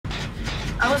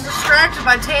I was distracted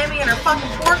by Tammy and her fucking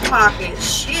pork pocket.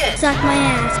 Shit. Suck my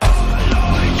ass.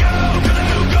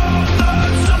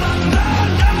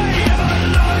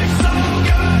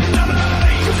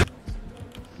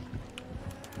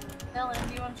 Dylan,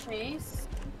 do you want Chase?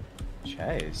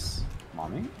 Chase?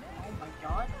 Mommy? Oh my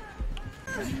god.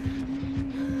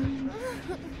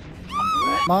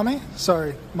 Mommy?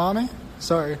 Sorry. Mommy?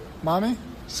 Sorry. Mommy?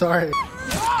 Sorry.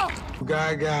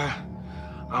 Gaga.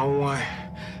 I want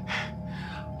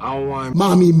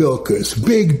mommy milkers,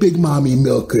 big mommy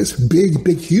milkers, big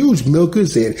huge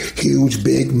milkers, and huge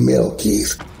big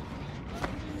milkies.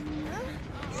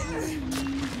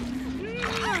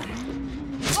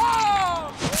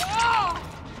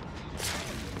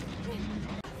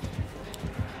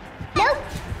 Nope.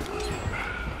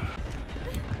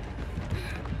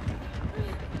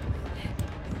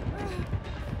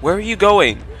 Where are you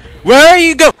going? Where are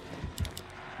you going?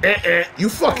 You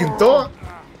fucking thought?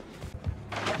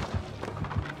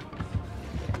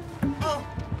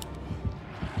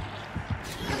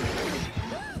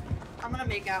 I'm gonna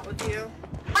make out with you.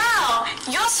 Wow,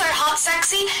 you're so hot,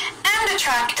 sexy, and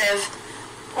attractive.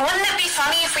 Wouldn't it be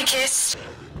funny if we kissed?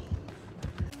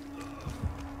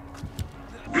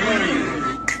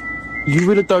 You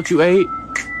really thought you ate?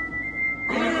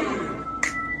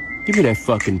 Give me that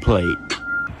fucking plate.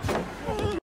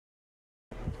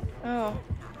 Oh.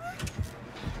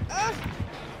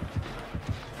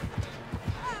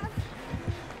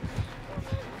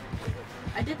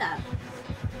 I did that.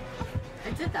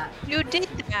 I did that. You did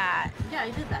that. Yeah,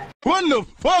 I did that. What the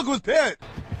fuck was that?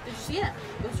 Did you see it?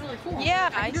 It was really cool. Yeah,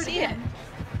 I I can do see it again.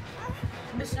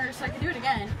 Listeners, I can do it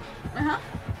again.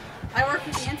 I work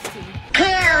with the entity.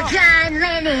 Kill John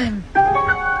Lennon.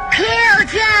 Kill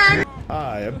John.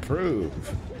 I approve.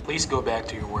 Please go back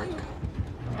to your work.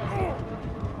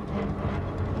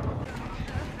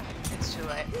 It's too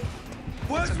late.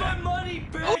 Where's my money,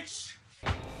 bitch?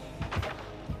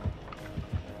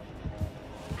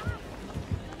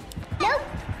 Nope.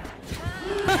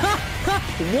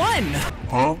 One!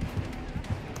 Huh?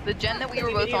 The gen that we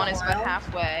were both on is about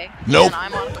halfway. Nope. And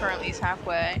I'm on currently is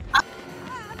halfway.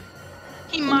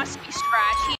 He must be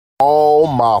scratchy. Oh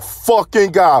my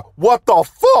fucking god! What the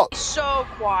fuck? He's so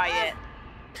quiet.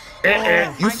 You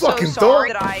I'm fucking so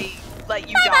sorry thought? that I let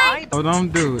you die. Oh,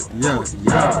 don't do it. Yeah.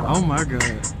 Oh my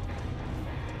god.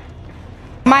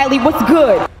 Miley, what's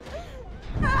good?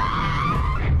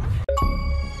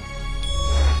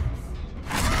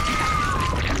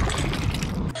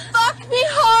 Fuck me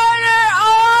harder!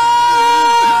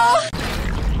 Oh!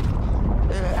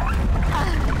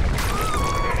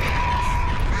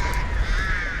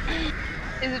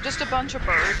 Is it just a bunch of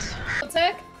birds?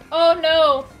 Tech? Oh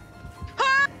no.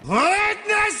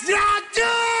 Witness your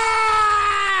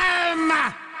doom!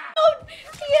 Oh,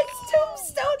 he is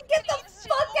tombstone. Get the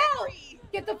fuck out.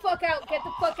 Get the fuck out. Get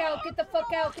the fuck out. Get the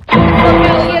fuck out. Get the fuck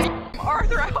out. He is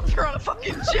Arthur out there on a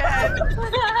fucking jet.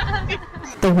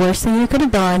 The worst thing you could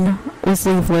have done was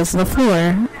leave Liz on the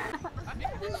floor.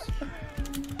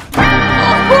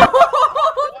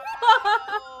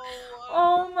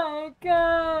 Oh my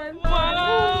god.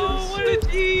 Wow, what a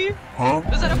G. Huh?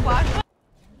 Was that a flashlight?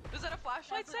 Was that a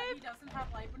flashlight He save? doesn't have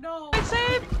light. No. Light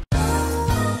save?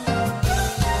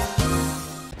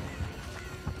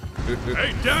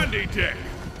 Hey, Dandy Dick!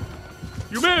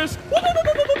 You missed!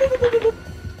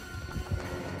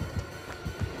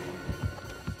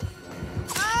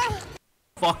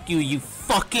 Fuck you, you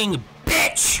fucking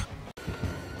bitch!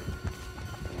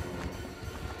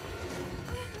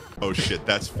 Oh shit,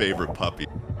 that's favorite puppy.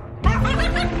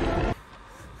 I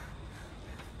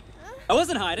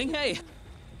wasn't hiding, hey!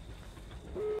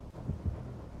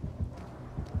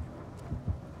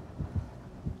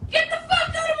 Get the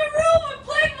fuck out of my room! I'm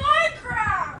playing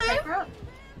Minecraft!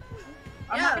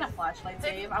 I'm not gonna flashlight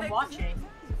save. I'm watching.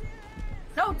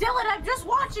 No, Dylan, I'm just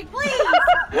watching, please!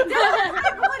 Dylan,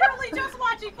 I'm literally just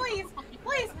watching, please!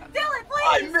 Please, Dylan, please!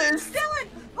 I missed! Dylan,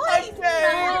 please!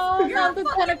 No, You're not a the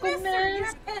fucking tentacle pisser! miss. You're a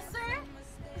pisser!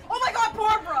 Oh my god,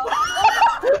 Barbara!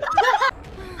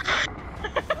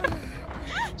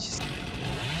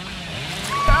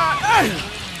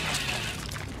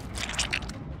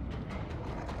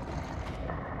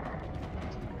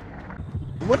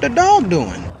 What the dog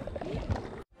doing?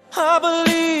 I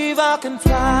believe I can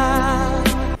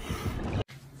fly.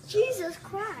 Jesus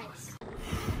Christ.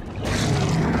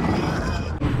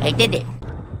 I did it.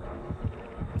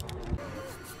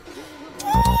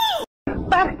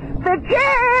 But the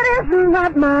kid is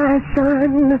not my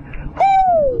son.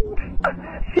 Ooh.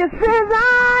 She says I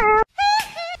am.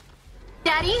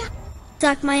 Daddy?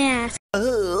 Suck my ass.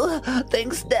 Oh,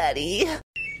 thanks, Daddy.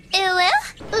 Ooh,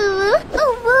 ooh,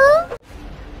 ooh, ooh.